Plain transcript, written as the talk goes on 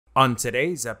On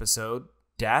today's episode,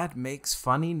 Dad makes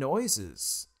funny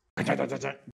noises.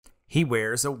 He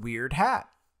wears a weird hat.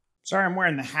 Sorry, I'm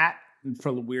wearing the hat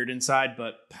for the weird inside,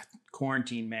 but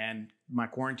quarantine, man. My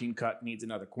quarantine cut needs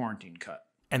another quarantine cut.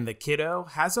 And the kiddo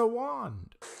has a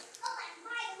wand.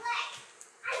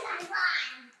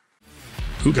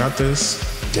 Who got this?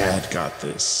 Dad got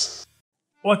this.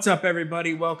 What's up,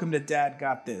 everybody? Welcome to Dad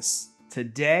Got This.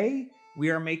 Today, we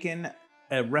are making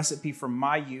a recipe from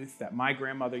my youth that my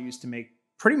grandmother used to make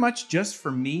pretty much just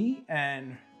for me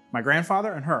and my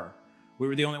grandfather and her. We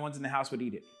were the only ones in the house who would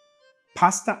eat it.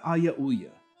 Pasta alla Oilio.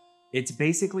 It's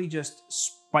basically just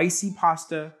spicy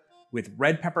pasta with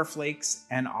red pepper flakes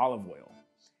and olive oil.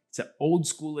 It's an old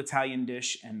school Italian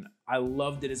dish, and I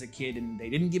loved it as a kid, and they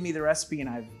didn't give me the recipe, and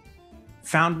I've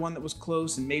found one that was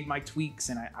close and made my tweaks,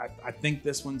 and I think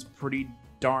this one's pretty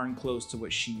darn close to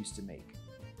what she used to make.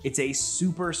 It's a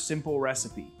super simple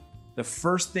recipe. The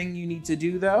first thing you need to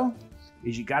do, though,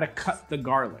 is you gotta cut the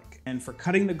garlic. And for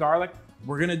cutting the garlic,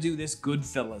 we're gonna do this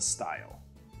Goodfellas style.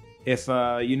 If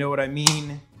you know what I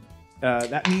mean,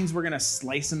 that means we're gonna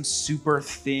slice them super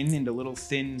thin into little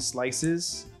thin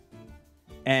slices.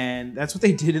 And that's what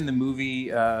they did in the movie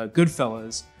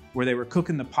Goodfellas, where they were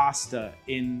cooking the pasta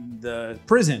in the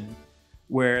prison,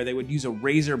 where they would use a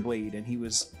razor blade and he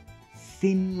was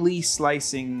thinly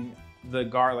slicing the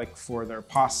garlic for their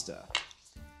pasta.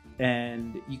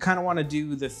 And you kind of want to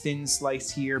do the thin slice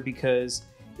here because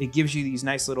it gives you these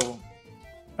nice little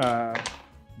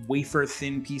wafer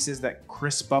thin pieces that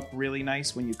crisp up really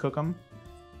nice when you cook them.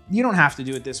 You don't have to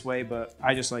do it this way, but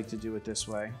I just like to do it this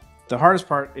way. The hardest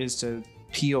part is to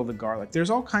peel the garlic. There's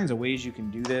all kinds of ways you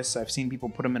can do this. I've seen people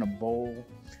put them in a bowl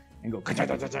and go,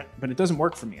 but it doesn't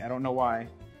work for me. I don't know why.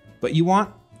 But you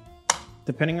want,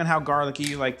 depending on how garlicky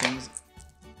you like things,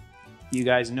 you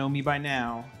guys know me by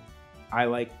now, I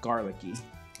like garlicky.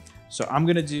 So I'm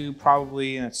gonna do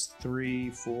probably, that's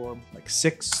 3, 4, like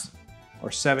 6 or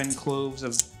 7 cloves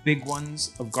of big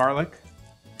ones of garlic.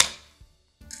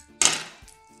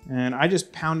 And I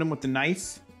just pound them with the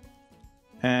knife.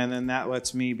 And then that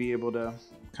lets me be able to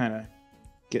kind of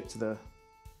get to the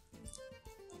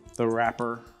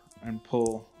wrapper and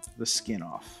pull the skin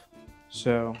off.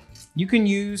 So you can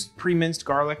use pre-minced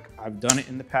garlic. I've done it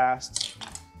in the past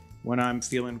when I'm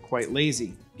feeling quite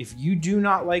lazy. If you do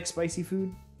not like spicy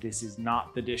food, this is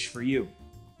not the dish for you.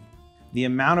 The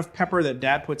amount of pepper that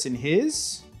Dad puts in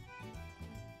his,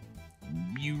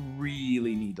 you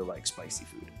really need to like spicy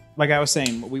food. Like I was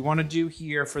saying, what we want to do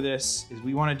here for this is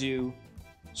we want to do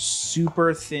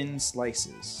super thin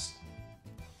slices.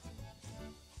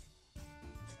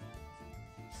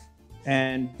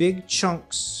 And big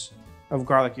chunks of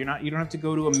garlic. You don't have to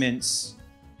go to a mince,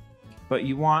 but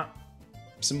you want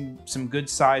some good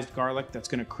sized garlic that's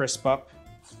going to crisp up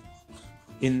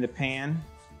in the pan.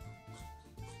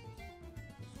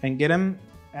 And get them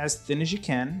as thin as you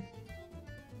can.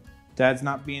 Dad's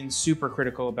not being super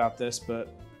critical about this,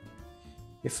 but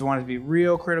if you wanted to be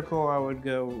real critical, I would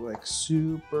go like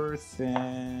super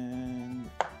thin.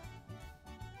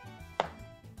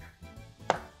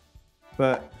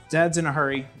 But Dad's in a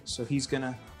hurry, so he's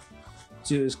gonna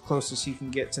do as close as he can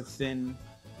get to thin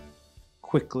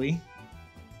quickly.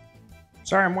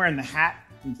 Sorry, I'm wearing the hat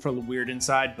for the weird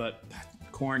inside, but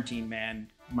quarantine, man.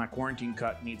 My quarantine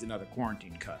cut needs another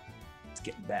quarantine cut. It's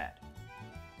getting bad.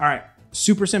 All right,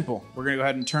 super simple. We're gonna go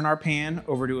ahead and turn our pan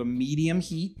over to a medium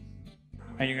heat.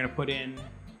 And you're gonna put in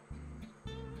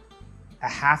a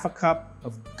 ½ cup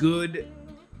of good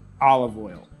olive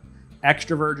oil.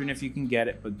 Extra virgin if you can get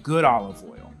it, but good olive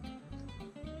oil.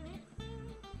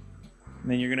 And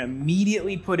then you're gonna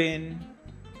immediately put in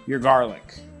your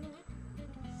garlic.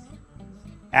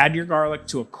 Add your garlic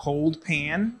to a cold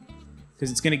pan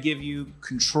because it's gonna give you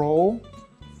control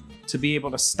to be able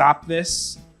to stop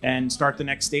this and start the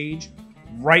next stage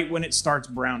right when it starts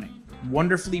browning.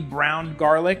 Wonderfully browned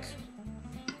garlic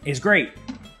is great.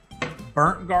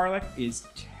 Burnt garlic is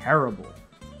terrible.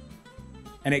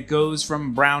 And it goes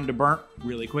from brown to burnt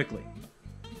really quickly.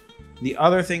 The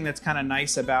other thing that's kind of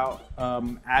nice about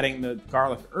adding the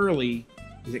garlic early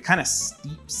is it kind of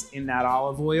steeps in that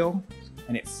olive oil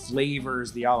and it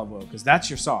flavors the olive oil because that's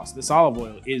your sauce. This olive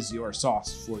oil is your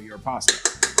sauce for your pasta.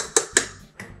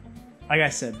 Like I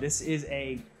said, this is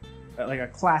like a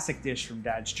classic dish from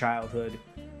Dad's childhood.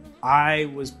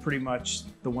 I was pretty much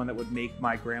the one that would make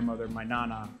my grandmother, my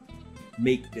nana,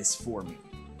 make this for me.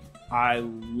 I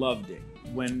loved it.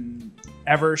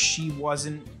 Whenever she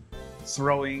wasn't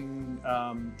throwing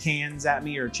cans at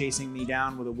me or chasing me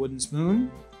down with a wooden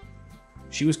spoon,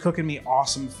 she was cooking me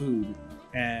awesome food.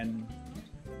 And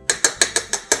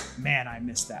man, I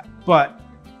miss that. But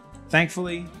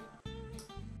thankfully,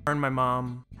 My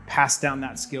mom passed down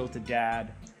that skill to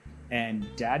Dad, and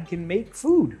Dad can make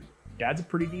food. Dad's a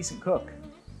pretty decent cook.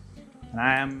 And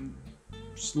I am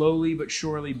slowly but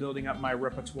surely building up my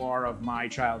repertoire of my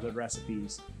childhood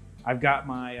recipes. I've got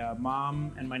my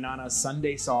mom and my nana's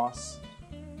Sunday sauce.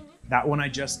 That one I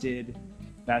just did.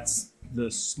 That's the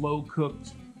slow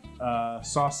cooked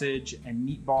sausage and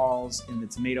meatballs in the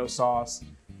tomato sauce.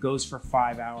 Goes for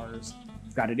 5 hours.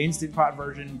 I've got an Instant Pot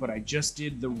version, but I just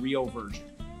did the real version.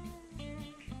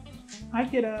 Hi,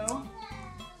 kiddo.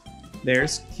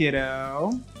 There's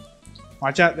kiddo.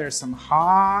 Watch out, there's some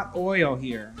hot oil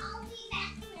here.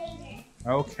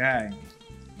 Okay.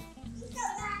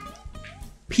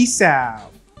 Peace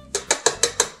out.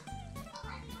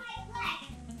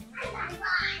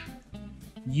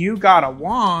 You got a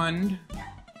wand.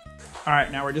 All right,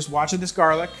 now we're just watching this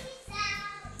garlic.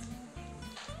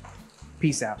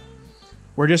 Peace out.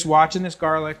 We're just watching this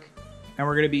garlic, and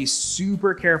we're gonna be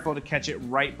super careful to catch it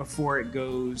right before it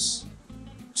goes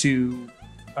to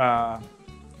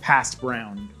past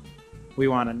brown. We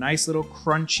want a nice little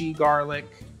crunchy garlic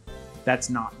that's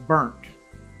not burnt.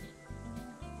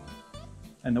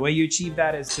 And the way you achieve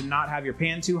that is to not have your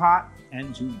pan too hot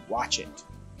and to watch it.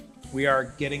 We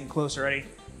are getting close already.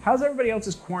 How's everybody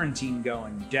else's quarantine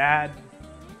going?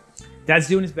 Dad's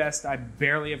doing his best. I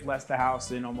barely have left the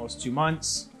house in almost 2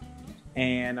 months,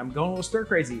 and I'm going a little stir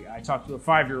crazy. I talk to a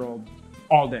 5-year-old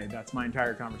all day. That's my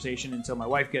entire conversation until my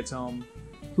wife gets home,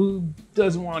 who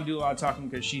doesn't want to do a lot of talking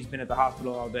because she's been at the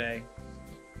hospital all day.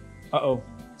 Uh-oh.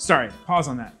 Sorry, pause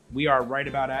on that. We are right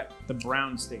about at the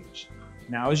brown stage.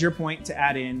 Now is your point to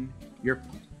add in your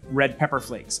red pepper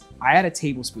flakes. I add a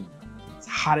tablespoon. It's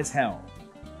hot as hell.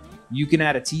 You can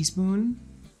add a teaspoon,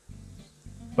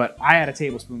 but I add a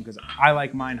tablespoon because I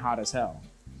like mine hot as hell.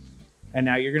 And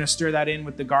now you're gonna stir that in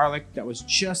with the garlic that was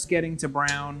just getting to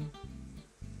brown.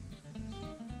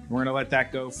 We're gonna let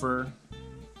that go for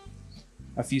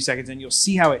a few seconds, and you'll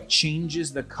see how it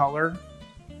changes the color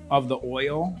of the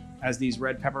oil as these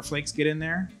red pepper flakes get in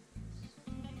there.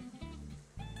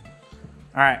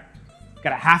 All right,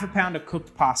 got a ½ pound of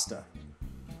cooked pasta.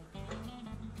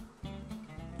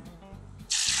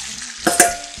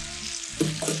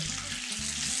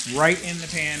 Right in the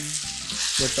pan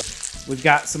we've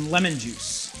got some lemon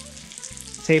juice,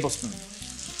 tablespoon.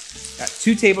 Got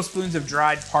 2 tablespoons of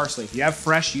dried parsley. If you have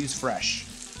fresh, use fresh.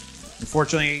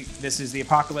 Unfortunately, this is the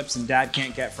apocalypse and Dad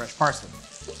can't get fresh parsley.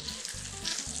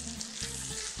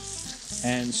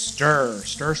 And stir,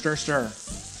 stir, stir, stir.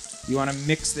 You want to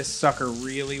mix this sucker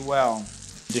really well.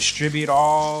 Distribute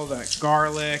all that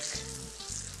garlic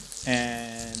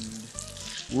and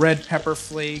red pepper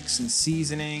flakes and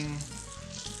seasoning.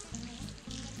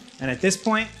 And at this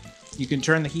point, you can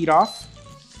turn the heat off.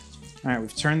 All right,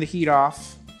 we've turned the heat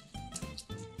off.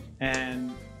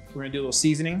 And we're gonna do a little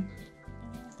seasoning.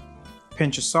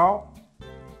 Pinch of salt.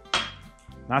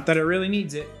 Not that it really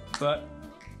needs it, but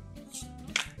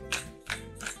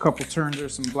a couple turns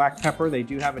of some black pepper. They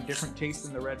do have a different taste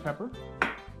than the red pepper.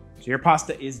 So your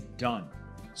pasta is done.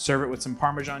 Serve it with some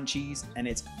Parmesan cheese, and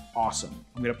it's awesome.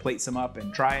 I'm gonna plate some up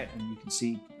and try it, and you can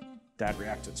see Dad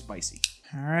react to it spicy.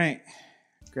 All right,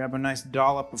 grab a nice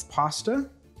dollop of pasta.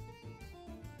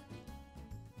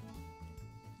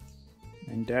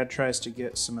 And Dad tries to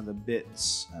get some of the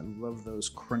bits. I love those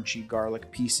crunchy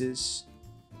garlic pieces.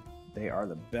 They are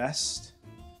the best.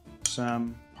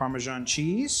 Some Parmesan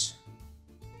cheese.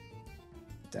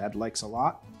 Dad likes a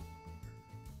lot.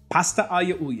 Pasta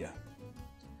aglio,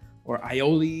 or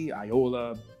aioli,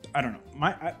 aiola, I don't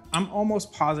know. I'm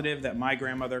almost positive that my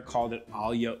grandmother called it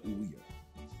aglio.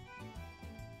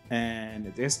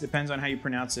 And this depends on how you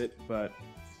pronounce it, but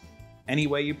any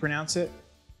way you pronounce it,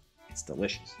 it's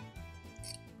delicious.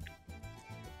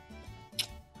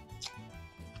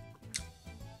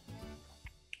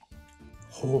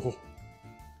 Oh.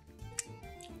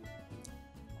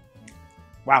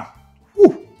 Wow.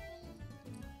 Whew.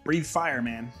 Breathe fire,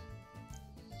 man.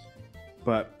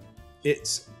 But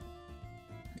it's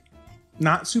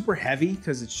not super heavy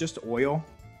because it's just oil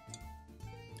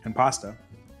and pasta.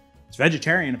 It's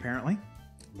vegetarian, apparently.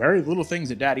 Very little things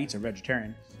that Dad eats are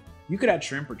vegetarian. You could add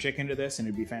shrimp or chicken to this and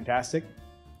it'd be fantastic.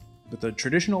 But the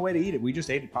traditional way to eat it, we just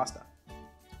ate it pasta.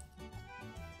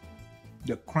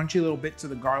 The crunchy little bits of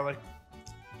the garlic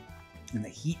and the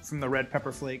heat from the red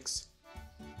pepper flakes.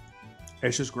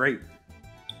 It's just great.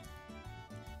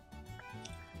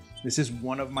 This is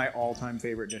one of my all-time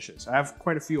favorite dishes. I have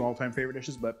quite a few all-time favorite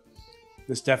dishes, but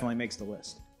this definitely makes the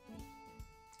list.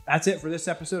 That's it for this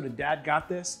episode of Dad Got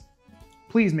This.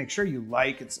 Please make sure you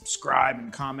like and subscribe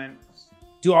and comment.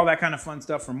 Do all that kind of fun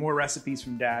stuff for more recipes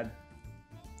from Dad.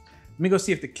 Let me go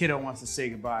see if the kiddo wants to say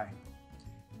goodbye.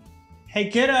 Hey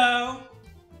kiddo,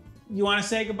 you want to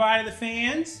say goodbye to the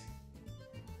fans?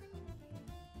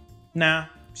 Nah,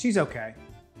 she's okay.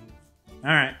 All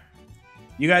right,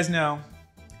 you guys know,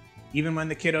 even when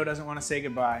the kiddo doesn't want to say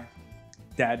goodbye,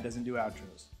 Dad doesn't do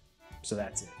outros. So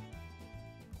that's it.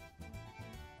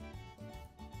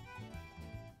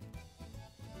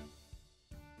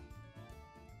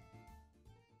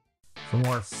 For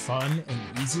more fun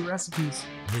and easy recipes,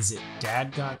 visit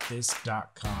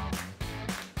dadgotthis.com.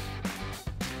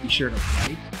 Be sure to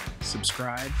like,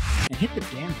 subscribe, and hit the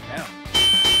damn bell.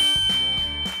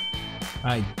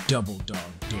 I double dog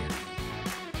dare you.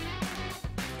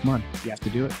 Come on, you have to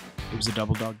do it. It was a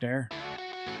double dog dare.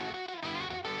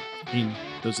 I mean,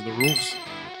 those are the rules.